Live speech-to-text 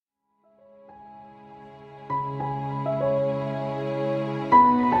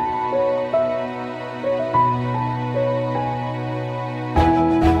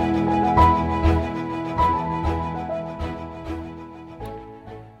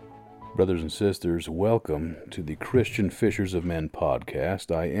Brothers and sisters, welcome to the Christian Fishers of Men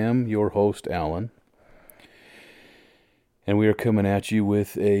podcast. I am your host, Alan, and we are coming at you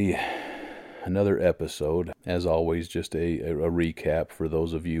with another episode. As always, just a recap for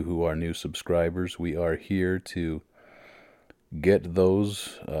those of you who are new subscribers. We are here to get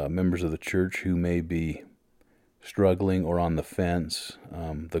those members of the church who may be struggling or on the fence.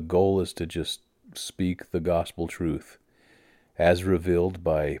 The goal is to just speak the gospel truth as revealed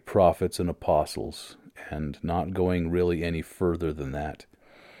by prophets and apostles, and not going really any further than that.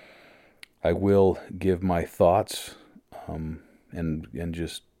 I will give my thoughts and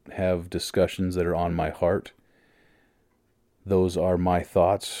just have discussions that are on my heart. Those are my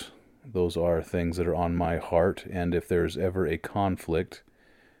thoughts. Those are things that are on my heart, and if there's ever a conflict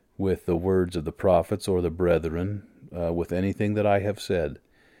with the words of the prophets or the brethren, with anything that I have said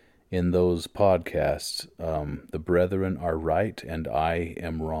in those podcasts, the brethren are right and I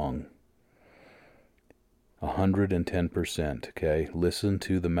am wrong. 110%, okay? Listen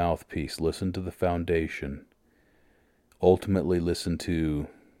to the mouthpiece. Listen to the foundation. Ultimately, listen to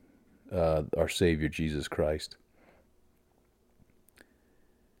our Savior, Jesus Christ.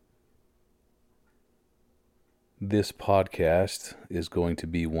 This podcast is going to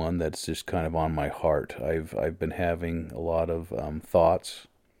be one that's just kind of on my heart. I've been having a lot of thoughts.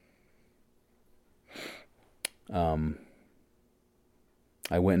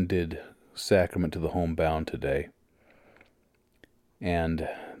 I went and did sacrament to the homebound today, and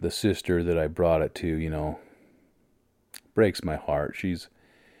the sister that I brought it to, breaks my heart.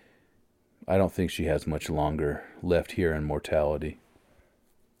 I don't think she has much longer left here in mortality.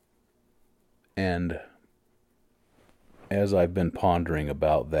 And as I've been pondering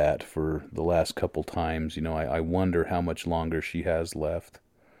about that for the last couple times, I wonder how much longer she has left.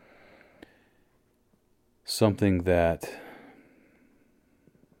 Something that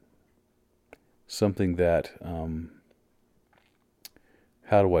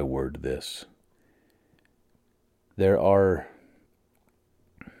how do I word this?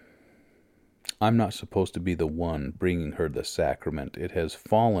 I'm not supposed to be the one bringing her the sacrament. It has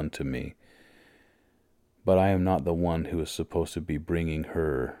fallen to me, but I am not the one who is supposed to be bringing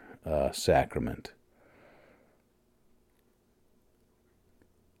her sacrament.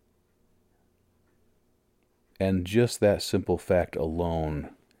 And just that simple fact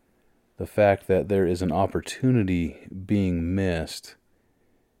alone, the fact that there is an opportunity being missed,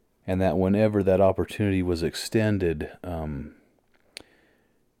 and that whenever that opportunity was extended,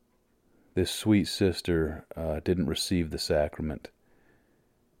 this sweet sister didn't receive the sacrament.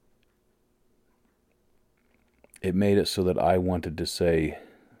 It made it so that I wanted to say,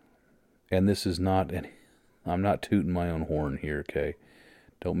 and this is not, I'm not tooting my own horn here, okay?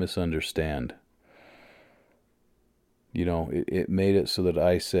 Don't misunderstand. It made it so that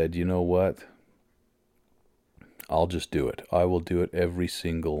I said, you know what? I'll just do it. I will do it every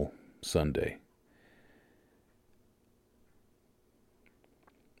single Sunday.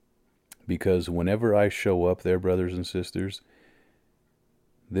 Because whenever I show up there, brothers and sisters,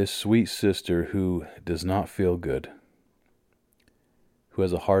 this sweet sister who does not feel good, who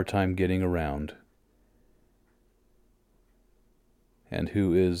has a hard time getting around, and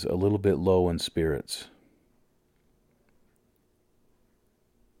who is a little bit low in spirits,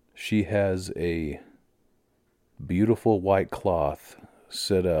 she has a beautiful white cloth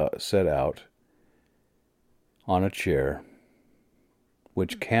set out on a chair,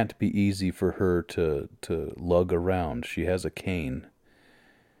 which can't be easy for her to lug around. She has a cane.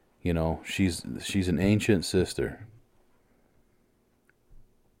 She's an ancient sister.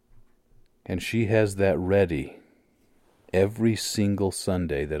 And she has that ready every single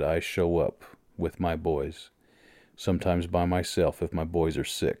Sunday that I show up with my boys. Sometimes by myself if my boys are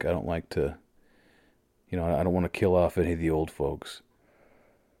sick. I don't like to, I don't want to kill off any of the old folks.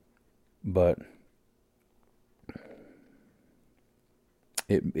 But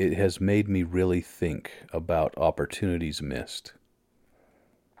it has made me really think about opportunities missed.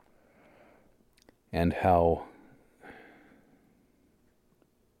 And how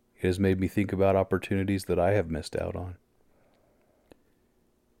it has made me think about opportunities that I have missed out on.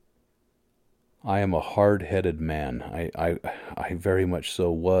 I am a hard-headed man. I very much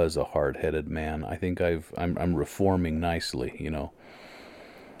so was a hard-headed man. I think I'm reforming nicely,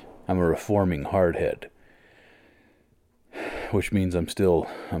 I'm a reforming hardhead, which means I'm still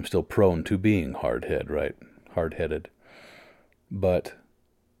prone to being hard-headed. But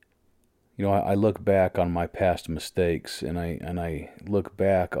I look back on my past mistakes, and I look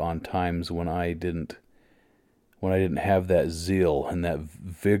back on times when I didn't have that zeal and that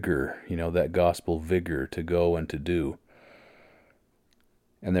vigor, that gospel vigor to go and to do.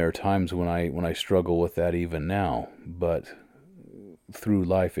 And there are times when I struggle with that even now, but through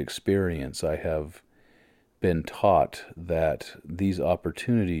life experience, I have been taught that these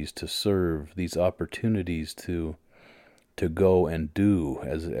opportunities to serve, these opportunities to go and do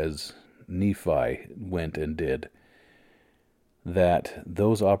as Nephi went and did, that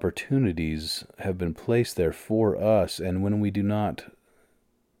those opportunities have been placed there for us. And when we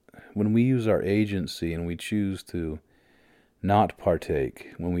use our agency and we choose to not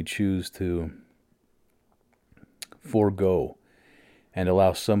partake, when we choose to forego and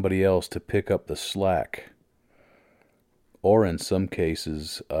allow somebody else to pick up the slack, or in some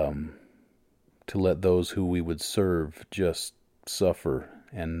cases, to let those who we would serve just suffer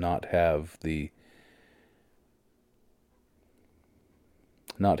and not have the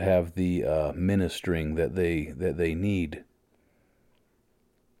ministering that they need.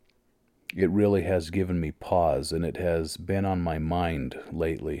 It really has given me pause, and it has been on my mind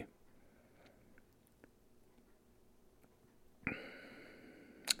lately.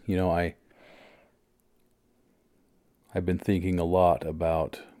 You know, I've been thinking a lot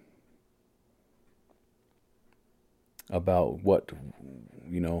about what,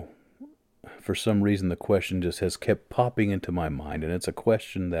 for some reason the question just has kept popping into my mind, and it's a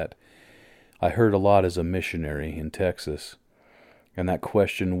question that I heard a lot as a missionary in Texas. And that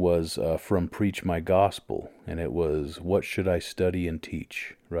question was from Preach My Gospel, and it was, what should I study and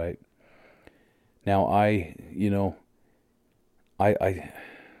teach, right? Now, I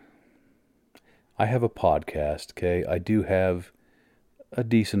have a podcast, okay? I do have a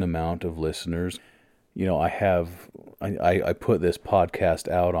decent amount of listeners. I put this podcast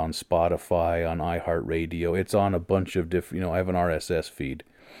out on Spotify, on iHeartRadio. It's on a bunch of different, I have an RSS feed.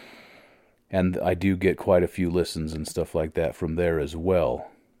 And I do get quite a few listens and stuff like that from there as well.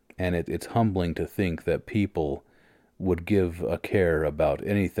 And it's humbling to think that people would give a care about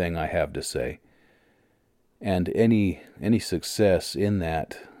anything I have to say. And any success in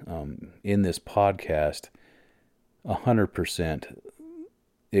that, in this podcast, 100%,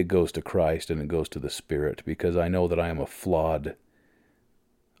 it goes to Christ and it goes to the Spirit, because I know that I am a flawed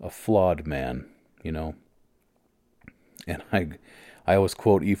man, And I always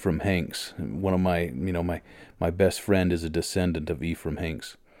quote Ephraim Hanks. One of my best friend is a descendant of Ephraim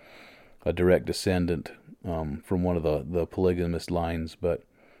Hanks, a direct descendant from one of the polygamous lines. But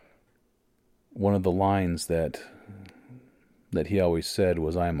one of the lines that he always said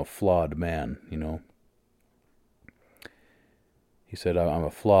was, "I am a flawed man." He said, "I'm a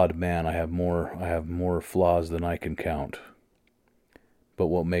flawed man. I have more flaws than I can count. But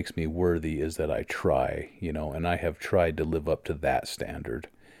what makes me worthy is that I try, and I have tried to live up to that standard.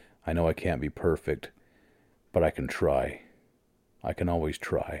 I know I can't be perfect, but I can try. I can always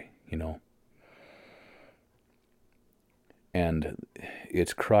try, And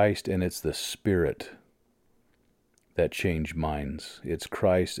it's Christ and it's the Spirit that change minds. It's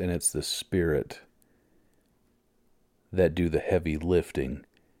Christ and it's the Spirit that do the heavy lifting.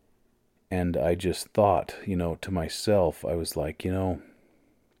 And I just thought, to myself, I was like,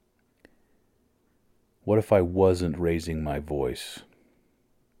 what if I wasn't raising my voice?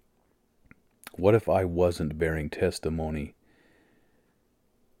 What if I wasn't bearing testimony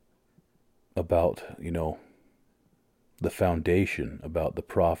about, the foundation, about the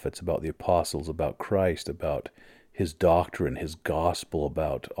prophets, about the apostles, about Christ, about his doctrine, his gospel,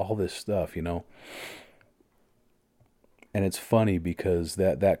 about all this stuff, And it's funny because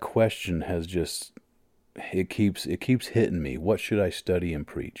that question has just, it keeps hitting me. What should I study and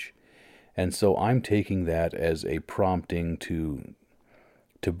preach? And so I'm taking that as a prompting to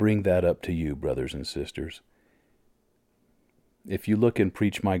bring that up to you, brothers and sisters. If you look and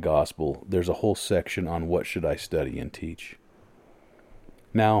Preach My Gospel, there's a whole section on what should I study and teach.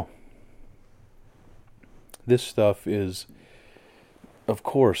 Now, this stuff is, of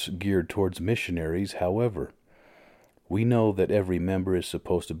course, geared towards missionaries. However, we know that every member is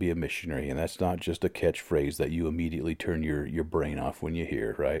supposed to be a missionary, and that's not just a catchphrase that you immediately turn your brain off when you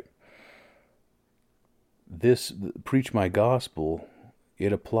hear, right? This Preach My Gospel,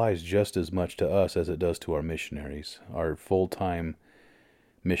 it applies just as much to us as it does to our missionaries, our full-time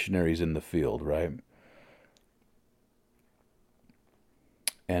missionaries in the field, right?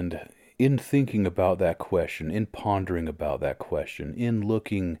 And in thinking about that question, in pondering about that question, in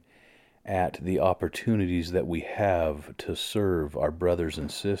looking at the opportunities that we have to serve our brothers and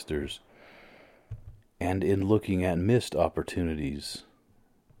sisters, and in looking at missed opportunities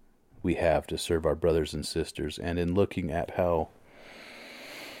we have to serve our brothers and sisters, and in looking at how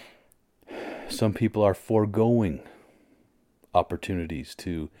some people are foregoing opportunities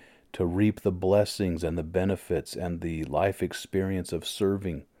to to reap the blessings and the benefits and the life experience of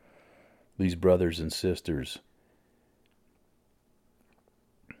serving these brothers and sisters.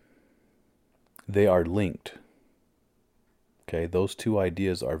 They are linked. Okay, those two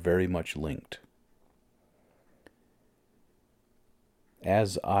ideas are very much linked.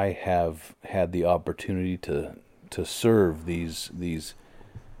 As I have had the opportunity to serve these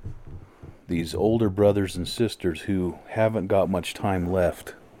older brothers and sisters who haven't got much time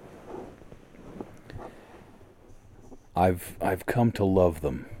left, I've come to love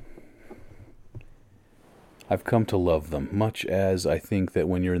them. I've come to love them, much as I think that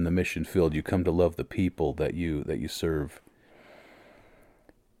when you're in the mission field, you come to love the people that you serve.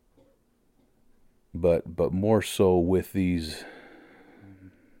 But more so with these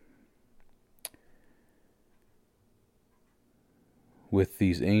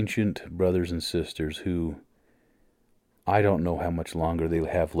ancient brothers and sisters who I don't know how much longer they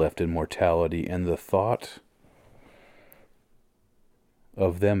have left in mortality, and the thought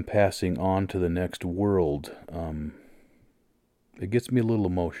of them passing on to the next world, it gets me a little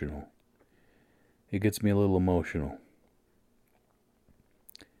emotional.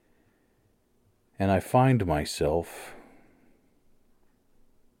 And I find myself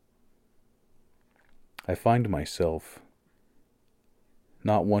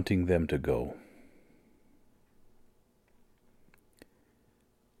not wanting them to go.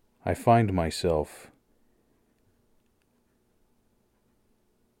 I find myself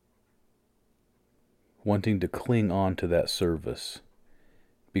wanting to cling on to that service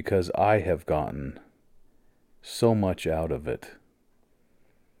because I have gotten so much out of it.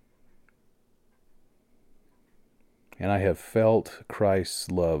 And I have felt Christ's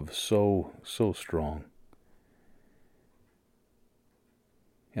love so strong.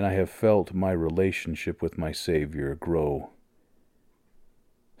 And I have felt my relationship with my Savior grow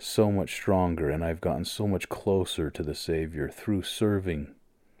so much stronger, and I've gotten so much closer to the Savior through serving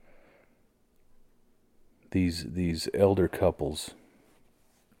these elder couples,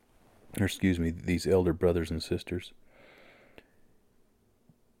 these elder brothers and sisters.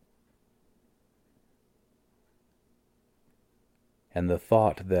 And the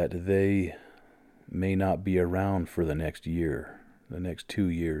thought that they may not be around for the next year, the next 2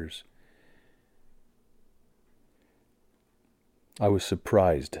 years. I was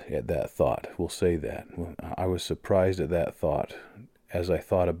surprised at that thought. We'll say that. I was surprised at that thought as I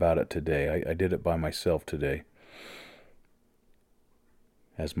thought about it today. I did it by myself today.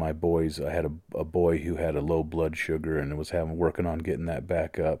 As my boys, I had a boy who had a low blood sugar and was working on getting that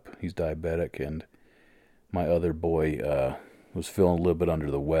back up. He's diabetic, and my other boy was feeling a little bit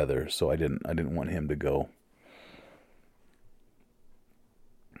under the weather, so I didn't want him to go.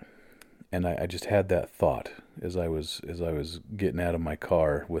 And I just had that thought as I was getting out of my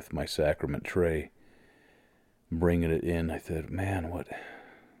car with my sacrament tray, bringing it in. I said, man,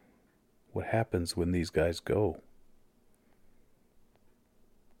 what happens when these guys go?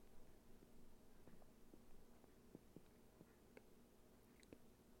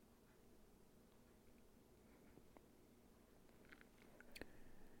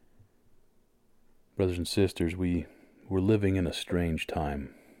 Brothers and sisters, we're living in a strange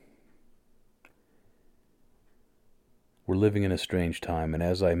time. We're living in a strange time, and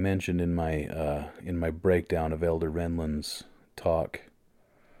as I mentioned in my breakdown of Elder Renlund's talk,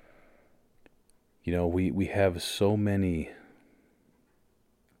 we have so many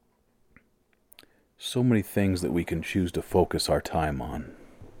things that we can choose to focus our time on.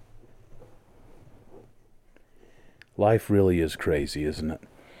 Life really is crazy, isn't it?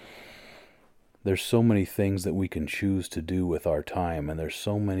 There's so many things that we can choose to do with our time, and there's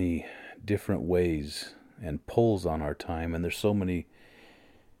so many different ways and pulls on our time, and there's so many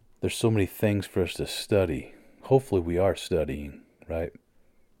things for us to study. Hopefully we are studying, right?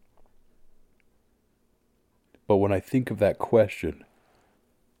 But when I think of that question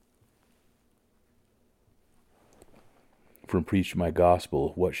from Preach My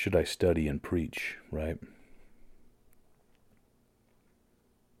Gospel, what should I study and preach, right?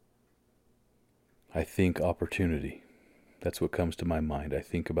 I think opportunity. That's what comes to my mind. I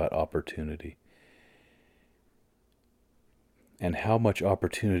think about opportunity. And how much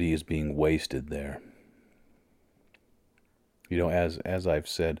opportunity is being wasted there. As I've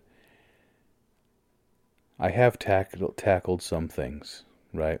said, I have tackled some things,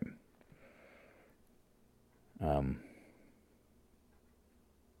 right? The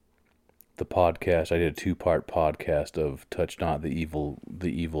podcast, I did a 2-part podcast of touch not the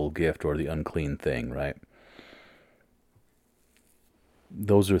evil gift or the unclean thing, right?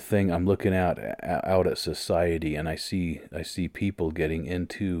 Those are things I'm looking out at society, and I see people getting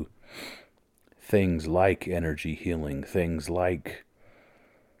into things like energy healing, things like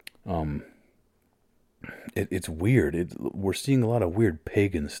it's weird. We're seeing a lot of weird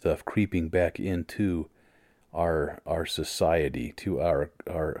pagan stuff creeping back into our society, to our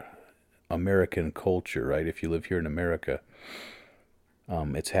American culture, right? If you live here in America,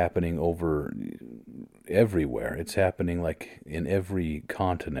 it's happening over everywhere. It's happening like in every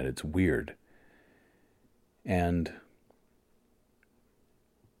continent. It's weird. And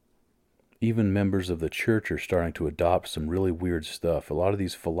even members of the church are starting to adopt some really weird stuff. A lot of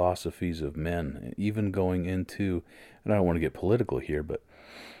these philosophies of men, even going into, and I don't want to get political here, but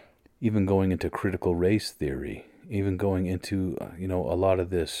even going into critical race theory, even going into, a lot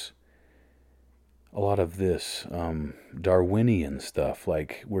of this Darwinian stuff.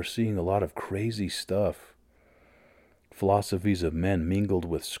 Like, we're seeing a lot of crazy stuff. Philosophies of men mingled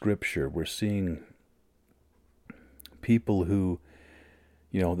with scripture. We're seeing people who,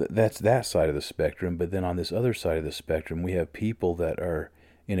 that's that side of the spectrum. But then on this other side of the spectrum, we have people that are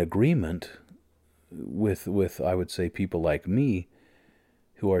in agreement with I would say, people like me,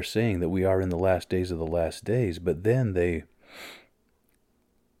 who are saying that we are in the last days of the last days. But then they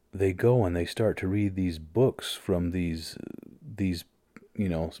go and they start to read these books from these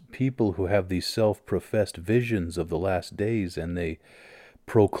people who have these self-professed visions of the last days, and they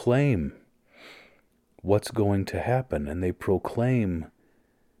proclaim what's going to happen, and they proclaim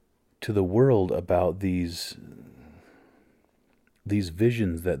to the world about these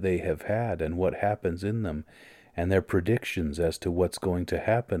visions that they have had and what happens in them, and their predictions as to what's going to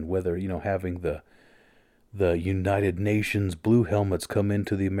happen, whether, having the United Nations blue helmets come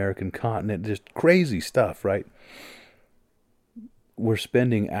into the American continent, just crazy stuff, right? We're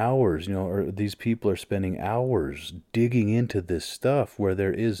spending hours, or these people are spending hours digging into this stuff where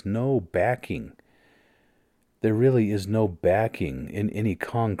there is no backing. There really is no backing in any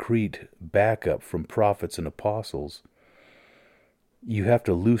concrete backup from prophets and apostles. You have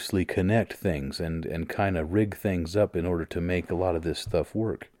to loosely connect things and kind of rig things up in order to make a lot of this stuff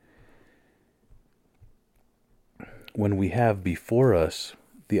work. When we have before us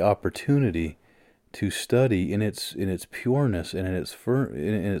the opportunity to study in its pureness and in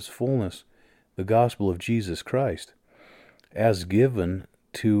its fullness the gospel of Jesus Christ, as given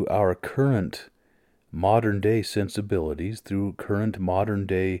to our current modern day sensibilities through current modern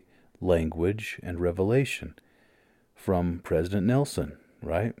day language and revelation from President Nelson,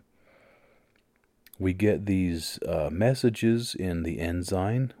 right? We get these messages in the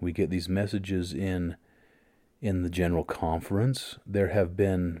Ensign. We get these messages in the General Conference. There have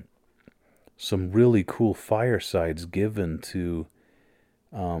been some really cool firesides given to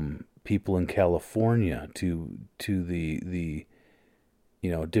people in California, to the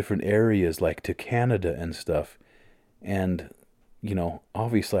different areas, like to Canada and stuff. And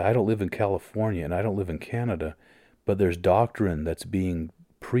obviously I don't live in California and I don't live in Canada, but there's doctrine that's being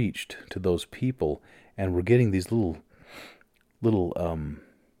preached to those people, and we're getting these little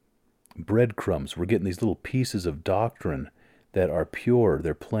breadcrumbs. We're getting these little pieces of doctrine that are pure,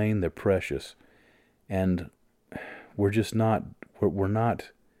 they're plain, they're precious, and we're not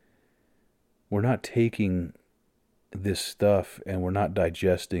taking this stuff, and we're not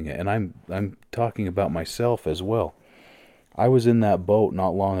digesting it. And I'm talking about myself as well. I was in that boat not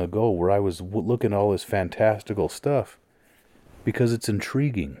long ago where I was looking at all this fantastical stuff because it's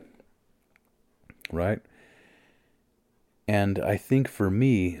intriguing, right? And I think for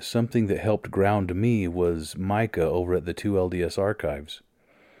me, something that helped ground me was Micah over at the 2LDS Archives.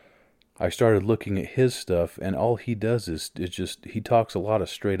 I started looking at his stuff, and all he does is just, he talks a lot of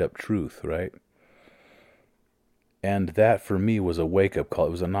straight up truth, right? And that for me was a wake-up call.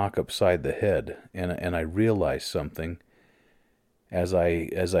 It was a knock upside the head, and I realized something as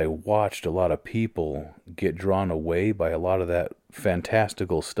I watched a lot of people get drawn away by a lot of that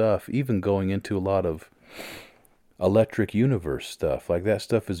fantastical stuff, even going into a lot of electric universe stuff. Like, that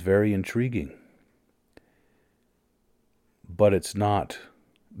stuff is very intriguing. But it's not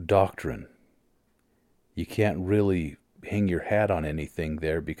doctrine. You can't really hang your hat on anything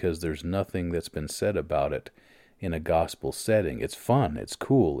there because there's nothing that's been said about it in a gospel setting. It's fun, it's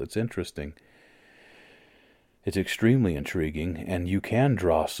cool, it's interesting. It's extremely intriguing, and you can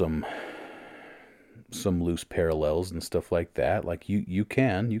draw some loose parallels and stuff like that. Like, you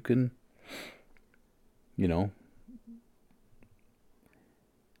can,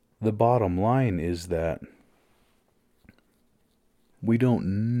 the bottom line is that we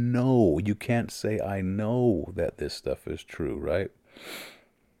don't know. You can't say, I know that this stuff is true, right?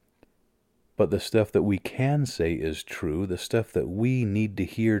 But the stuff that we can say is true, the stuff that we need to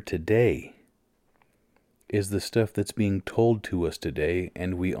hear today, is the stuff that's being told to us today,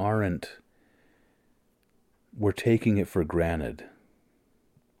 and we're taking it for granted.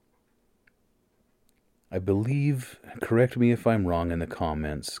 I believe, correct me if I'm wrong in the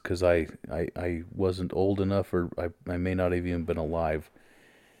comments, because I wasn't old enough, or I may not have even been alive,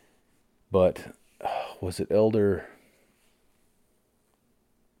 but was it Elder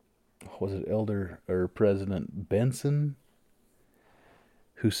or President Benson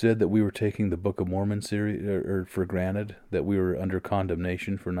who said that we were taking the Book of Mormon or for granted, that we were under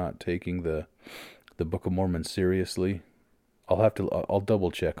condemnation for not taking the Book of Mormon seriously? I'll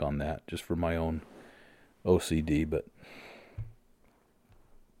double check on that just for my own OCD, but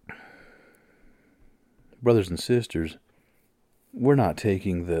brothers and sisters, we're not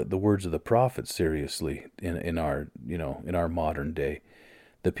taking the words of the prophets seriously in our modern day.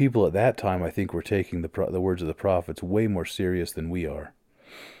 The people at that time, I think, were taking the words of the prophets way more serious than we are.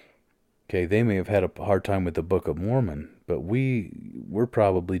 Okay, they may have had a hard time with the Book of Mormon, but we're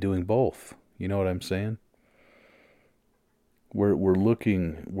probably doing both. You know what I'm saying? We're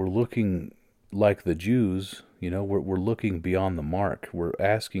looking like the Jews. We're looking beyond the mark. We're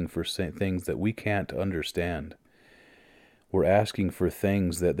asking for things that we can't understand. We're asking for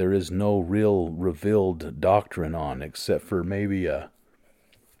things that there is no real revealed doctrine on, except for maybe a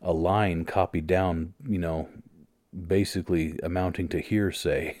line copied down, basically amounting to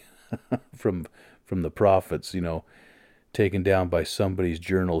hearsay from the prophets, taken down by somebody's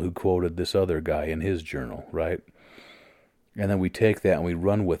journal who quoted this other guy in his journal, right? And then we take that and we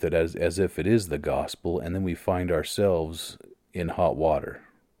run with it as if it is the gospel, and then we find ourselves in hot water.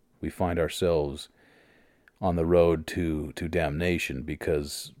 We find ourselves on the road to damnation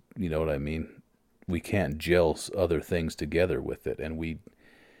because, you know what I mean? We can't gel other things together with it, and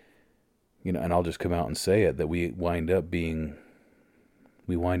and I'll just come out and say it, that we wind up being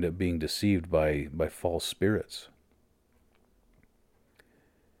deceived by false spirits.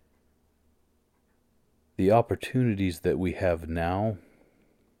 The opportunities that we have now,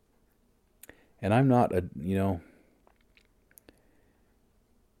 and I'm not I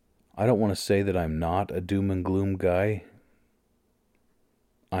don't want to say that I'm not a doom and gloom guy.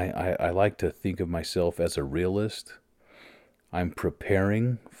 I like to think of myself as a realist. I'm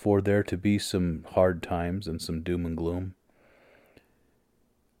preparing for there to be some hard times and some doom and gloom.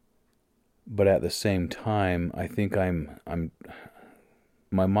 But at the same time, I think my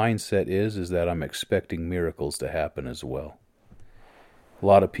mindset is that I'm expecting miracles to happen as well. A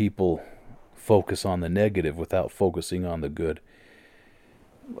lot of people focus on the negative without focusing on the good.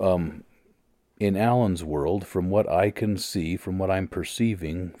 In Alan's world, from what I can see, from what I'm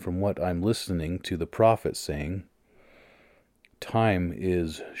perceiving, from what I'm listening to the prophet saying, time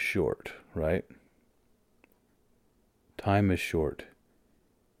is short, right? Time is short.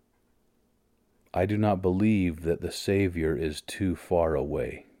 I do not believe that the Savior is too far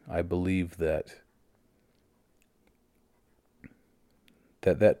away. I believe that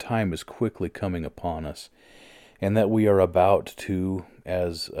time is quickly coming upon us, and that we are about to,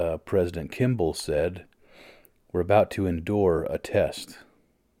 as President Kimball said, we're about to endure a test,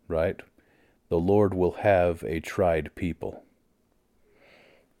 right? The Lord will have a tried people.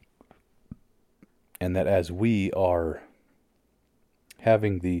 And that as we are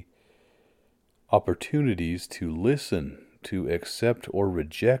having the opportunities to listen, to accept or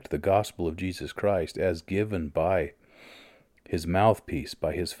reject the gospel of Jesus Christ as given by his mouthpiece,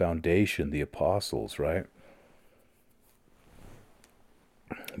 by his foundation, the apostles, right?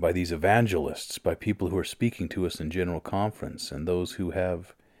 By these evangelists, by people who are speaking to us in general conference, and those who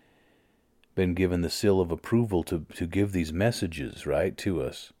have been given the seal of approval to give these messages, right, to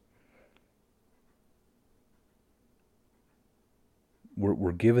us.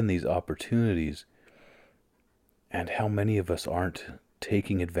 We're given these opportunities, and how many of us aren't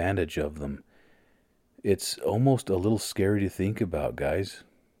taking advantage of them? It's almost a little scary to think about, guys.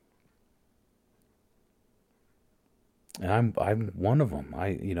 And I'm one of them.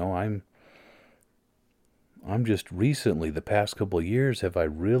 I'm just recently, the past couple of years, have I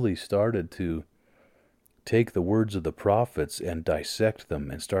really started to take the words of the prophets and dissect them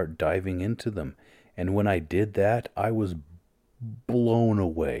and start diving into them. And when I did that, I was blown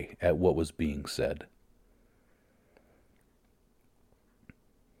away at what was being said.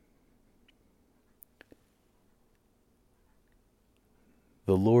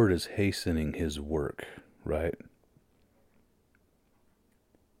 The Lord is hastening his work, right?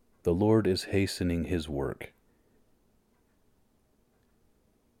 The Lord is hastening his work.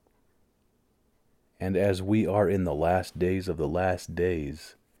 And as we are in the last days of the last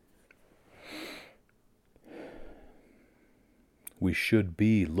days, we should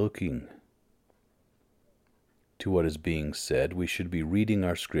be looking to what is being said. We should be reading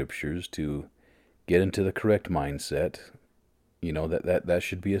our scriptures to get into the correct mindset. That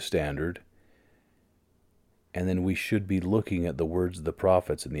should be a standard. And then we should be looking at the words of the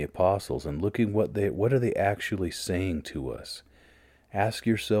prophets and the apostles and looking what are they actually saying to us. Ask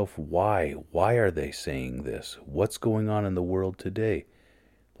yourself why. Why are they saying this? What's going on in the world today?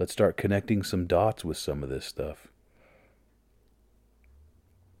 Let's start connecting some dots with some of this stuff.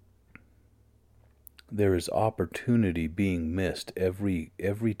 There is opportunity being missed every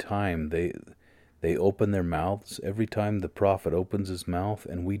time they open their mouths, every time the prophet opens his mouth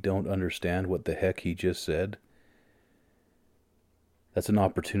and we don't understand what the heck he just said. That's an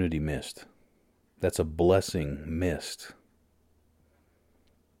opportunity missed. That's a blessing missed.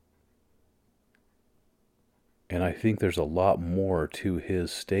 And I think there's a lot more to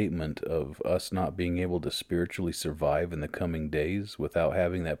his statement of us not being able to spiritually survive in the coming days without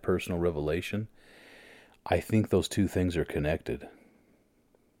having that personal revelation. I think those two things are connected.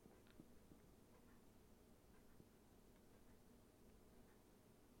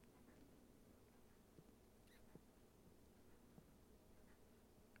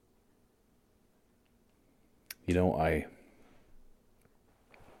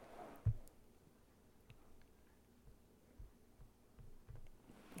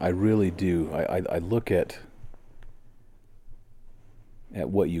 I really do. I look at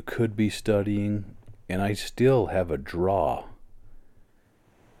what you could be studying, and I still have a draw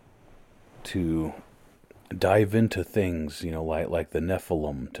to dive into things, like the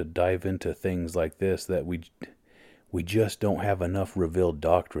Nephilim, to dive into things like this that we just don't have enough revealed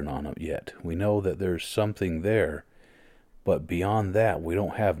doctrine on it yet. We know that there's something there, but beyond that, we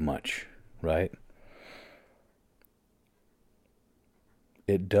don't have much, right?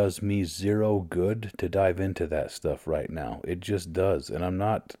 It does me zero good to dive into that stuff right now. It just does. And I'm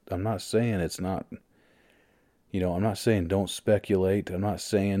not saying it's not, I'm not saying don't speculate. I'm not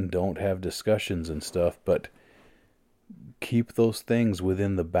saying don't have discussions and stuff, but keep those things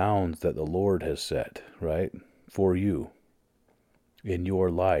within the bounds that the Lord has set, right? For you in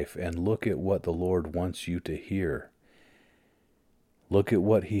your life, and look at what the Lord wants you to hear. Look at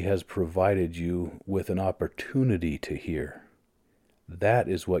what he has provided you with an opportunity to hear. That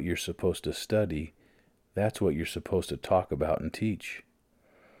is what you're supposed to study. That's what you're supposed to talk about and teach.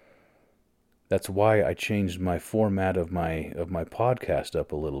 That's why I changed my format of my podcast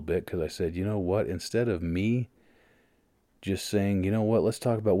up a little bit, because I said, you know what, instead of me just saying, let's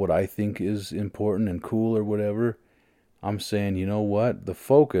talk about what I think is important and cool or whatever, I'm saying, the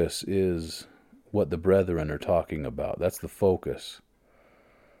focus is what the brethren are talking about. That's the focus.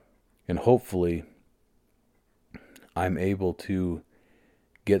 And hopefully I'm able to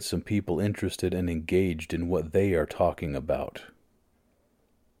get some people interested and engaged in what they are talking about.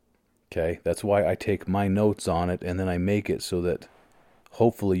 Okay, that's why I take my notes on it and then I make it so that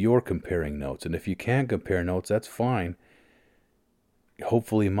hopefully you're comparing notes. And if you can't compare notes, that's fine.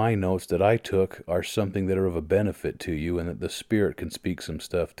 Hopefully my notes that I took are something that are of a benefit to you, and that the Spirit can speak some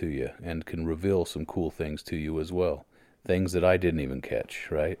stuff to you and can reveal some cool things to you as well. Things that I didn't even catch,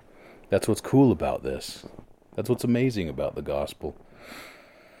 right? That's what's cool about this. That's what's amazing about the gospel.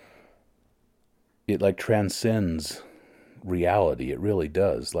 It transcends reality. It really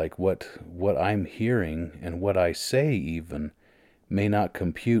does. Like what I'm hearing and what I say even may not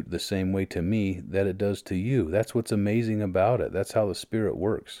compute the same way to me that it does to you. That's what's amazing about it. That's how the Spirit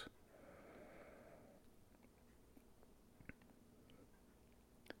works.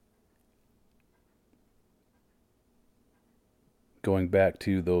 Going back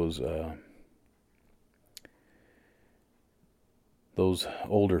to those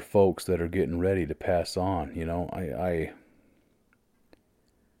older folks that are getting ready to pass on,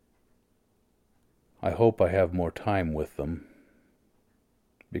 I hope I have more time with them,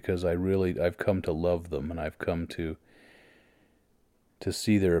 because I've come to love them, and I've come to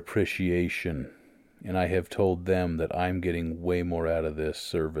see their appreciation, and I have told them that I'm getting way more out of this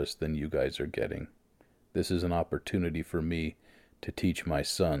service than you guys are getting. This is an opportunity for me to teach my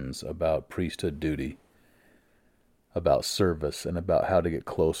sons about priesthood duty, about service, and about how to get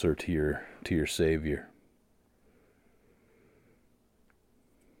closer to your Savior.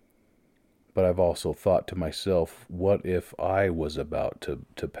 But I've also thought to myself, what if I was about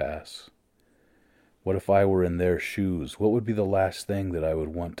to pass? What if I were in their shoes? What would be the last thing that I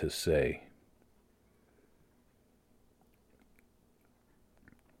would want to say?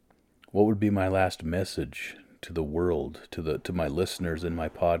 What would be my last message to the world, to my listeners in my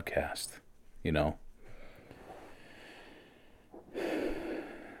podcast?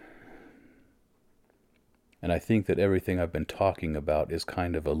 And I think that everything I've been talking about is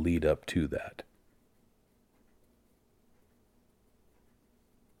kind of a lead up to that.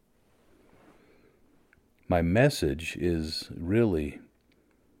 My message is really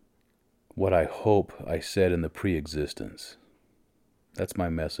what I hope I said in the pre-existence. That's my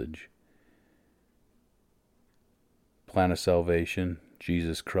message. Plan of salvation,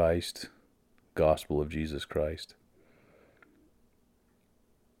 Jesus Christ, gospel of Jesus Christ.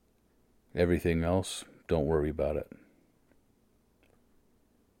 Everything else, don't worry about it.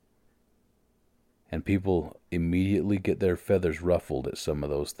 And people immediately get their feathers ruffled at some of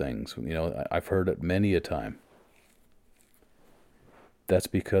those things. You know, I've heard it many a time. That's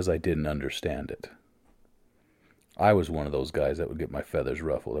because I didn't understand it. I was one of those guys that would get my feathers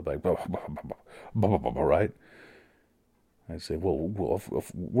ruffled. I'd be like, blah, blah, blah, blah, blah, blah, right? I'd say, well,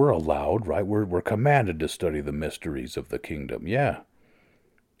 if we're allowed, right? We're commanded to study the mysteries of the kingdom. Yeah.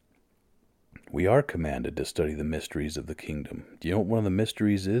 We are commanded to study the mysteries of the kingdom. Do you know what one of the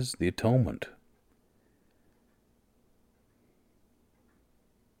mysteries is? The atonement.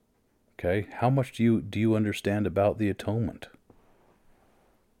 Okay? How much do you understand about the atonement?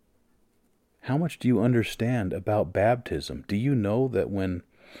 How much do you understand about baptism? Do you know that when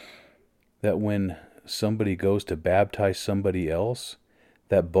somebody goes to baptize somebody else,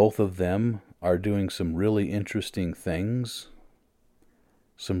 that both of them are doing some really interesting things,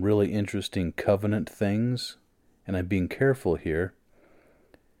 some really interesting covenant things? And I'm being careful here.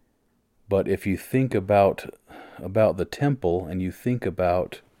 But if you think about the temple and you think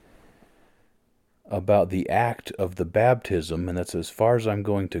about the act of the baptism, and that's as far as I'm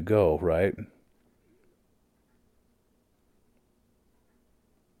going to go, right?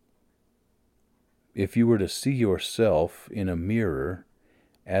 If you were to see yourself in a mirror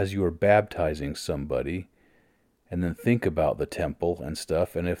as you are baptizing somebody, and then think about the temple and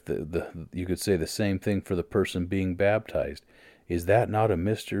stuff, and if you could say the same thing for the person being baptized, is that not a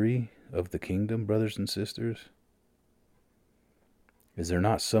mystery of the kingdom, brothers and sisters? Is there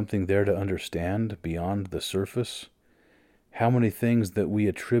not something there to understand beyond the surface? How many things that we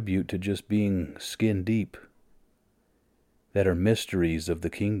attribute to just being skin deep that are mysteries of the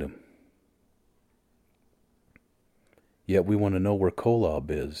kingdom? Yet we want to know where Kolob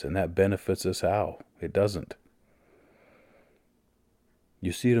is, and that benefits us how? It doesn't.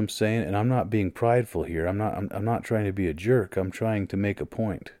 You see what I'm saying? And I'm not being prideful here. I'm not trying to be a jerk. I'm trying to make a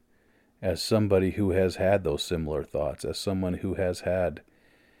point. As somebody who has had those similar thoughts, as someone who has had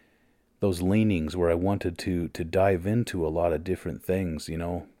those leanings where I wanted to dive into a lot of different things, you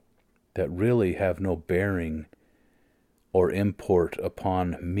know, that really have no bearing or import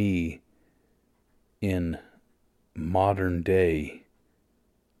upon me in modern day,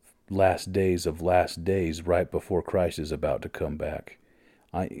 last days of last days, right before Christ is about to come back.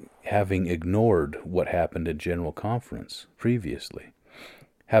 Having ignored what happened in General Conference previously,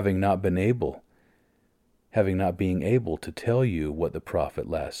 having not being able to tell you what the prophet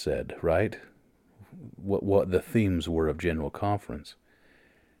last said, right? What the themes were of General Conference.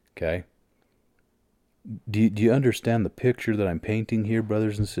 Okay? Do you understand the picture that I'm painting here,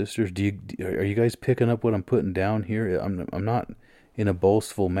 brothers and sisters? Are you guys picking up what I'm putting down here? I'm not in a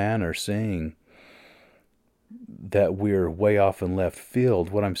boastful manner saying that we're way off in left field.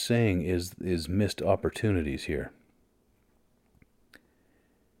 What I'm saying is missed opportunities here.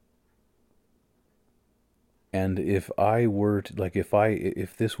 And if I were to, like,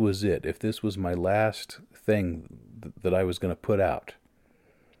 if this was it, if this was my last thing that I was going to put out,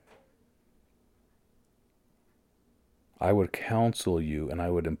 I would counsel you and I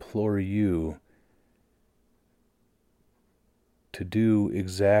would implore you to do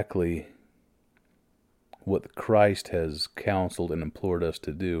exactly what Christ has counseled and implored us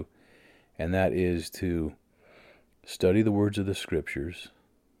to do, and that is to study the words of the Scriptures,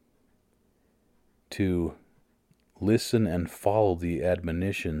 to listen and follow the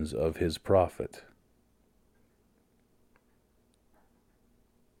admonitions of His prophet,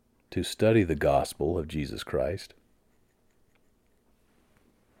 to study the gospel of Jesus Christ,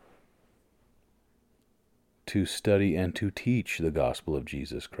 to study and to teach the gospel of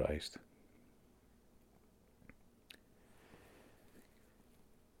Jesus Christ.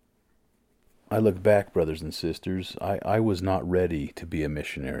 I look back, brothers and sisters, I was not ready to be a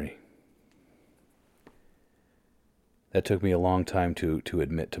missionary. That took me a long time to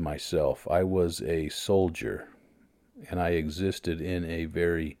admit to myself. I was a soldier, and I existed in a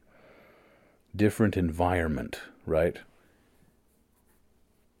very different environment, right?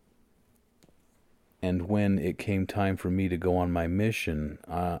 And when it came time for me to go on my mission,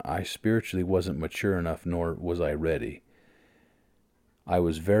 I spiritually wasn't mature enough, nor was I ready. I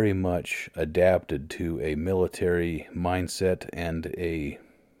was very much adapted to a military mindset and a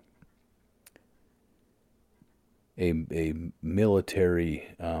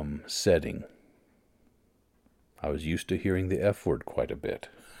military setting. I was used to hearing the F word quite a bit,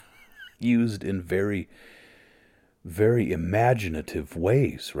 used in very, very imaginative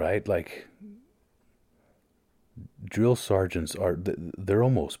ways, right? Like, drill sergeants they're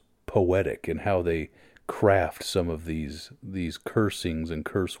almost poetic in how they craft some of these cursings and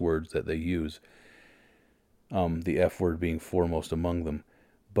curse words that they use. The F word being foremost among them.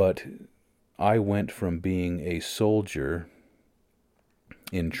 But I went from being a soldier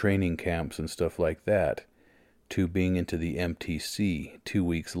in training camps and stuff like that to being into the MTC 2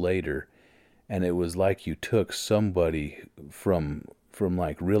 weeks later, and it was like you took somebody from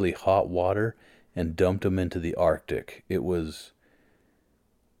like really hot water and dumped them into the Arctic. It was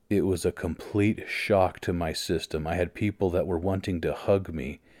a complete shock to my system. I had people that were wanting to hug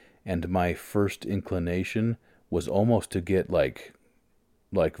me, and my first inclination was almost to get like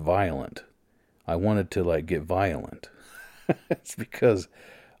violent. I wanted to like get violent. It's because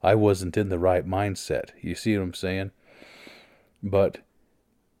I wasn't in the right mindset. You see what I'm saying? But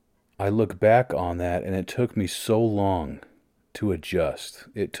I look back on that, and it took me so long to adjust.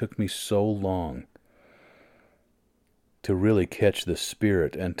 It took me so long to really catch the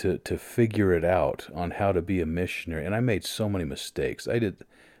spirit and to figure it out on how to be a missionary. And I made so many mistakes.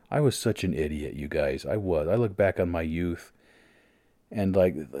 I was such an idiot, you guys. I look back on my youth, and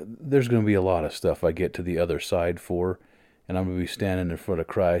like, there's going to be a lot of stuff I get to the other side for, and I'm going to be standing in front of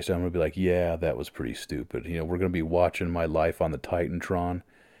Christ. I'm going to be like, yeah, that was pretty stupid. We're going to be watching my life on the Titantron,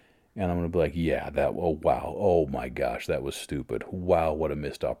 and I'm going to be like, yeah, oh wow, oh my gosh, that was stupid. Wow, what a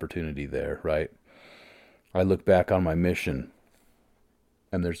missed opportunity there, right? I look back on my mission,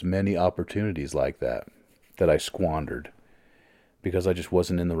 and there's many opportunities like that I squandered because I just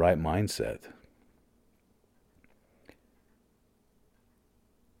wasn't in the right mindset.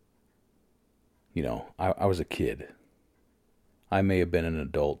 I was a kid. I may have been an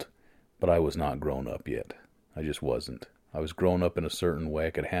adult, but I was not grown up yet. I just wasn't. I was grown up in a certain way.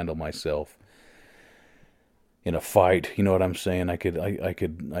 I could handle myself in a fight. You know what I'm saying? I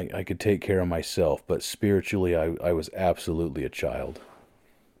could take care of myself, but spiritually, I was absolutely a child,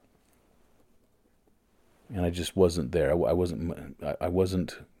 and I just wasn't there. I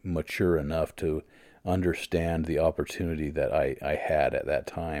wasn't mature enough to understand the opportunity that I had at that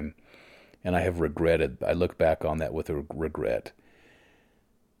time, and I have regretted. I look back on that with a regret.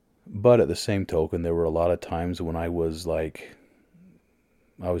 But at the same token, there were a lot of times when I was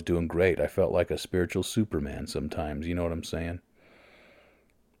doing great. I felt like a spiritual Superman sometimes. You know what I'm saying?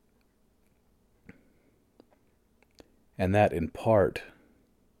 And that, in part,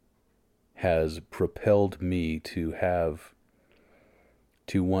 has propelled me to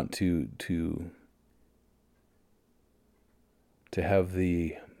want to have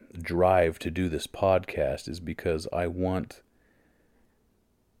the drive to do this podcast, is because I want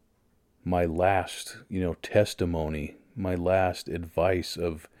my last, testimony, my last advice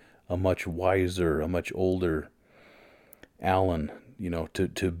of a much wiser, a much older Alan,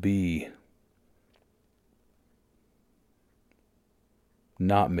 to be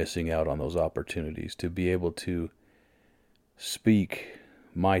not missing out on those opportunities, to be able to speak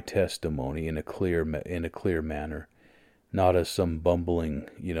my testimony in a clear manner, not as some bumbling,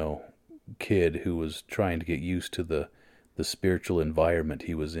 kid who was trying to get used to the spiritual environment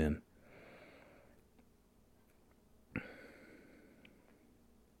he was in.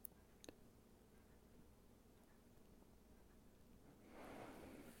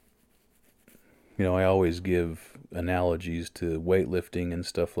 I always give analogies to weightlifting and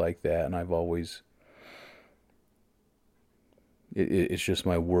stuff like that, and I've always, it's just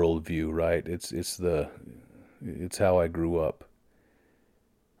my worldview, right? It's how I grew up.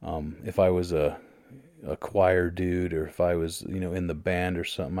 If I was a choir dude, or if I was, in the band or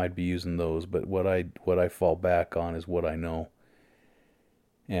something, I'd be using those. But what I fall back on is what I know.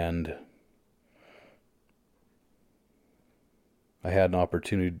 And I had an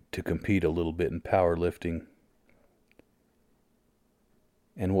opportunity to compete a little bit in powerlifting.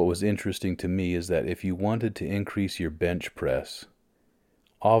 And what was interesting to me is that if you wanted to increase your bench press,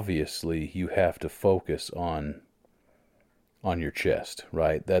 obviously you have to focus on your chest,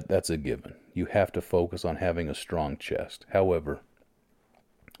 right? That's a given. You have to focus on having a strong chest. However,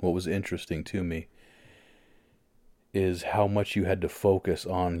 what was interesting to me is how much you had to focus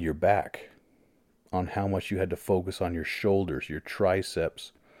on your back, on how much you had to focus on your shoulders, your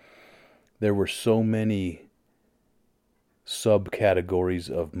triceps. There were so many subcategories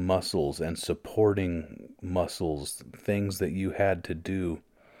of muscles and supporting muscles, things that you had to do.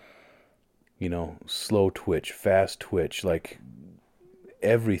 Slow twitch, fast twitch, like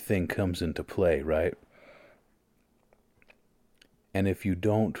everything comes into play, right? And if you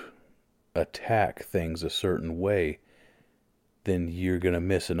don't attack things a certain way, then you're going to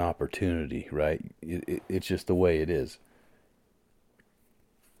miss an opportunity, right? It's just the way it is.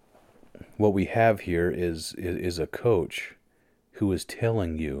 What we have here is a coach who is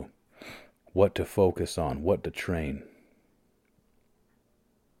telling you what to focus on, what to train.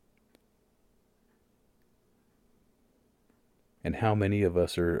 And how many of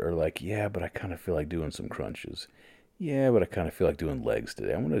us are like, yeah, but I kind of feel like doing some crunches. Yeah, but I kind of feel like doing legs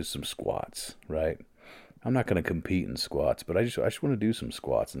today. I want to do some squats, right? I'm not going to compete in squats, but I just want to do some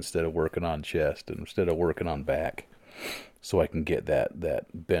squats instead of working on chest and instead of working on back, so I can get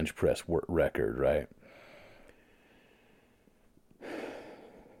that bench press record, right?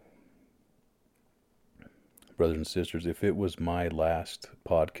 Brothers and sisters, if it was my last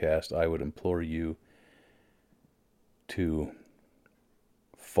podcast, I would implore you to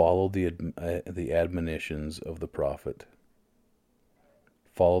follow the admonitions of the prophet.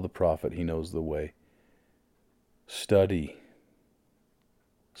 Follow the prophet. He knows the way. Study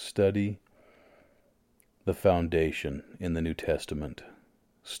the foundation in the New Testament.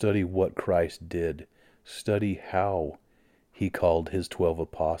 Study what Christ did. Study how he called his 12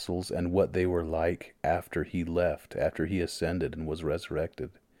 apostles and what they were like after he left, after he ascended and was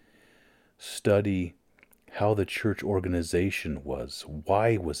resurrected. Study how the church organization was.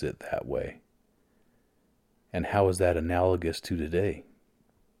 Why was it that way? And how is that analogous to today?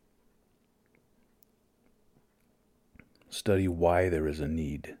 Study why there is a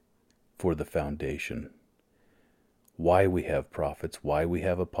need for the foundation. Why we have prophets, why we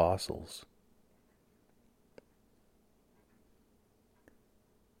have apostles.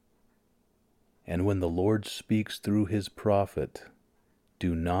 And when the Lord speaks through his prophet,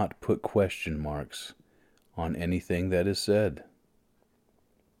 do not put question marks on anything that is said.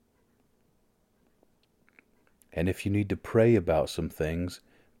 And if you need to pray about some things,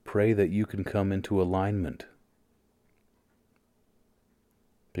 pray that you can come into alignment.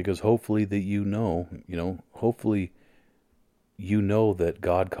 Because hopefully hopefully you know that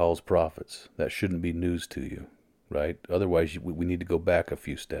God calls prophets. That shouldn't be news to you, right? Otherwise, we need to go back a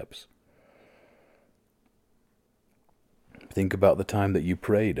few steps. Think about the time that you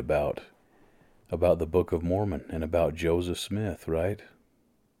prayed about the Book of Mormon and about Joseph Smith, right?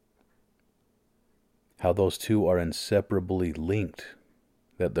 How those two are inseparably linked,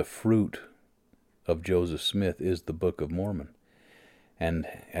 that the fruit of Joseph Smith is the Book of Mormon. And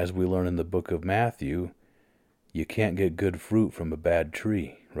as we learn in the book of Matthew, you can't get good fruit from a bad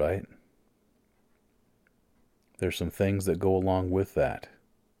tree, right? There's some things that go along with that.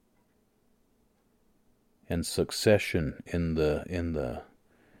 And succession in the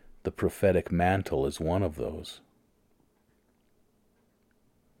prophetic mantle is one of those.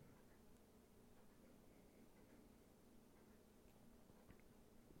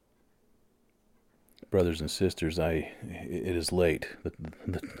 Brothers and sisters, it is late.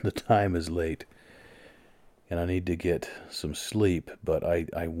 The time is late. And I need to get some sleep, but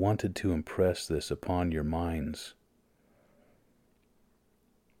I wanted to impress this upon your minds.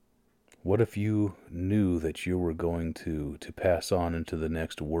 What if you knew that you were going to pass on into the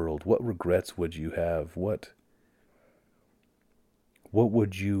next world? What regrets would you have? What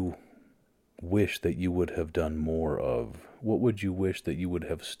would you wish that you would have done more of? What would you wish that you would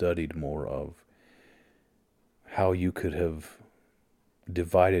have studied more of? How you could have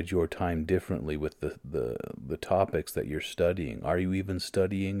divided your time differently with the topics that you're studying. Are you even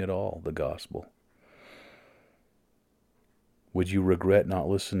studying at all the gospel? Would you regret not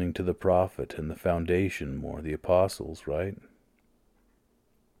listening to the prophet and the foundation more, the apostles, right?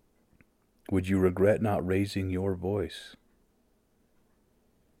 Would you regret not raising your voice?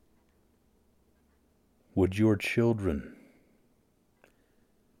 Would your children,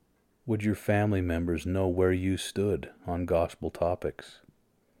 would your family members know where you stood on gospel topics?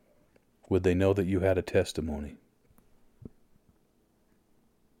 Would they know that you had a testimony?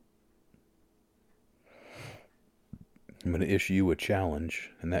 I'm going to issue you a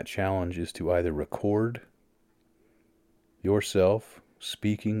challenge, and that challenge is to either record yourself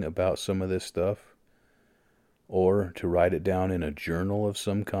speaking about some of this stuff, or to write it down in a journal of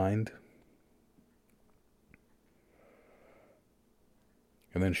some kind,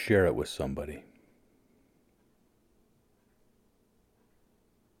 and then share it with somebody.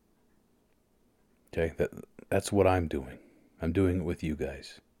 Okay, that's what I'm doing. I'm doing it with you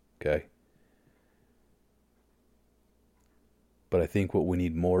guys, okay? But I think what we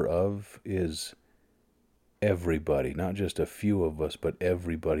need more of is everybody, not just a few of us, but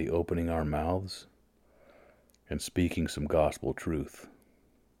everybody opening our mouths and speaking some gospel truth.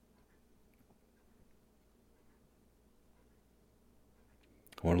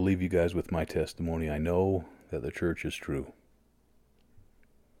 I want to leave you guys with my testimony. I know that the church is true.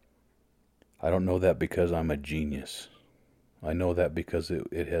 I don't know that because I'm a genius. I know that because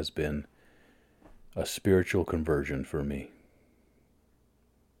it has been a spiritual conversion for me.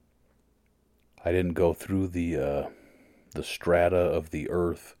 I didn't go through the strata of the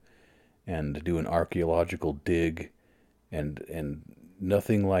earth and do an archaeological dig and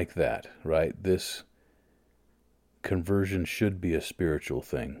nothing like that, right? This conversion should be a spiritual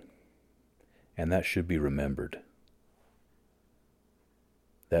thing, and that should be remembered.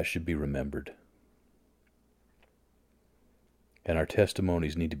 That should be remembered. And our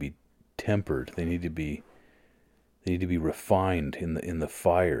testimonies need to be tempered. They need to be refined in the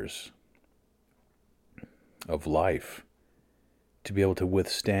fires of life, to be able to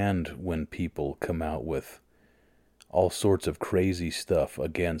withstand when people come out with all sorts of crazy stuff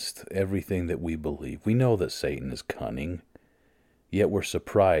against everything that we believe. We know that Satan is cunning, yet we're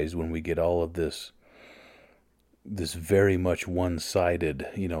surprised when we get all of this very much one-sided,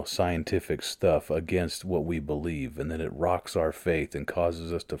 scientific stuff against what we believe, and then it rocks our faith and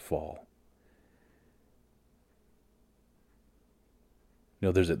causes us to fall.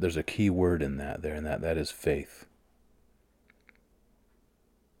 There's a key word in that there, and that is faith.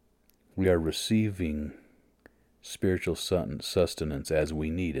 We are receiving spiritual sustenance as we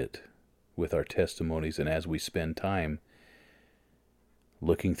need it with our testimonies, and as we spend time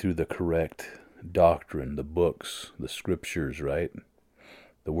looking through the correct doctrine, the books, the scriptures, right?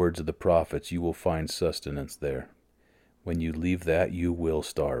 The words of the prophets, you will find sustenance there. When you leave that, you will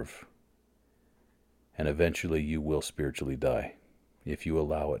starve. And eventually you will spiritually die if you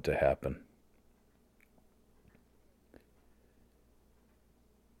allow it to happen.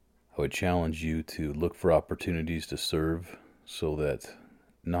 I would challenge you to look for opportunities to serve, so that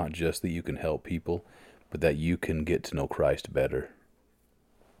not just that you can help people, but that you can get to know Christ better.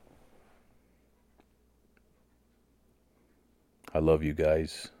 I love you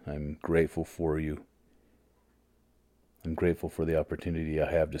guys. I'm grateful for you. I'm grateful for the opportunity I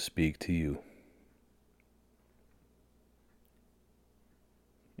have to speak to you.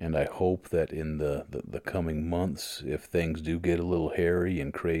 And I hope that in the coming months, if things do get a little hairy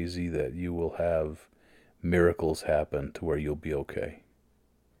and crazy, that you will have miracles happen to where you'll be okay.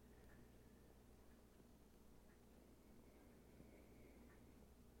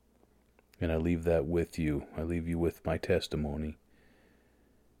 And I leave that with you. I leave you with my testimony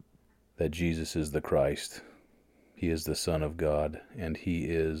that Jesus is the Christ. He is the Son of God, and He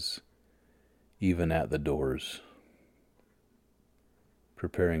is even at the doors,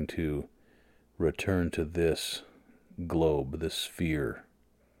 preparing to return to this globe, this sphere,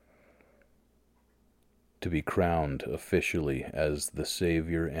 to be crowned officially as the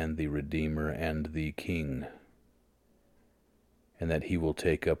Savior and the Redeemer and the King, and that He will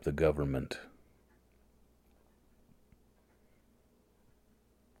take up the government.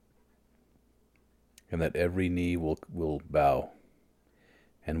 And that every knee will bow,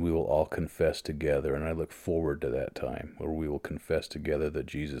 and we will all confess together. And I look forward to that time where we will confess together that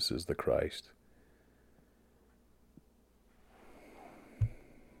Jesus is the Christ.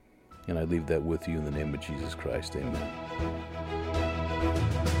 And I leave that with you in the name of Jesus Christ. Amen.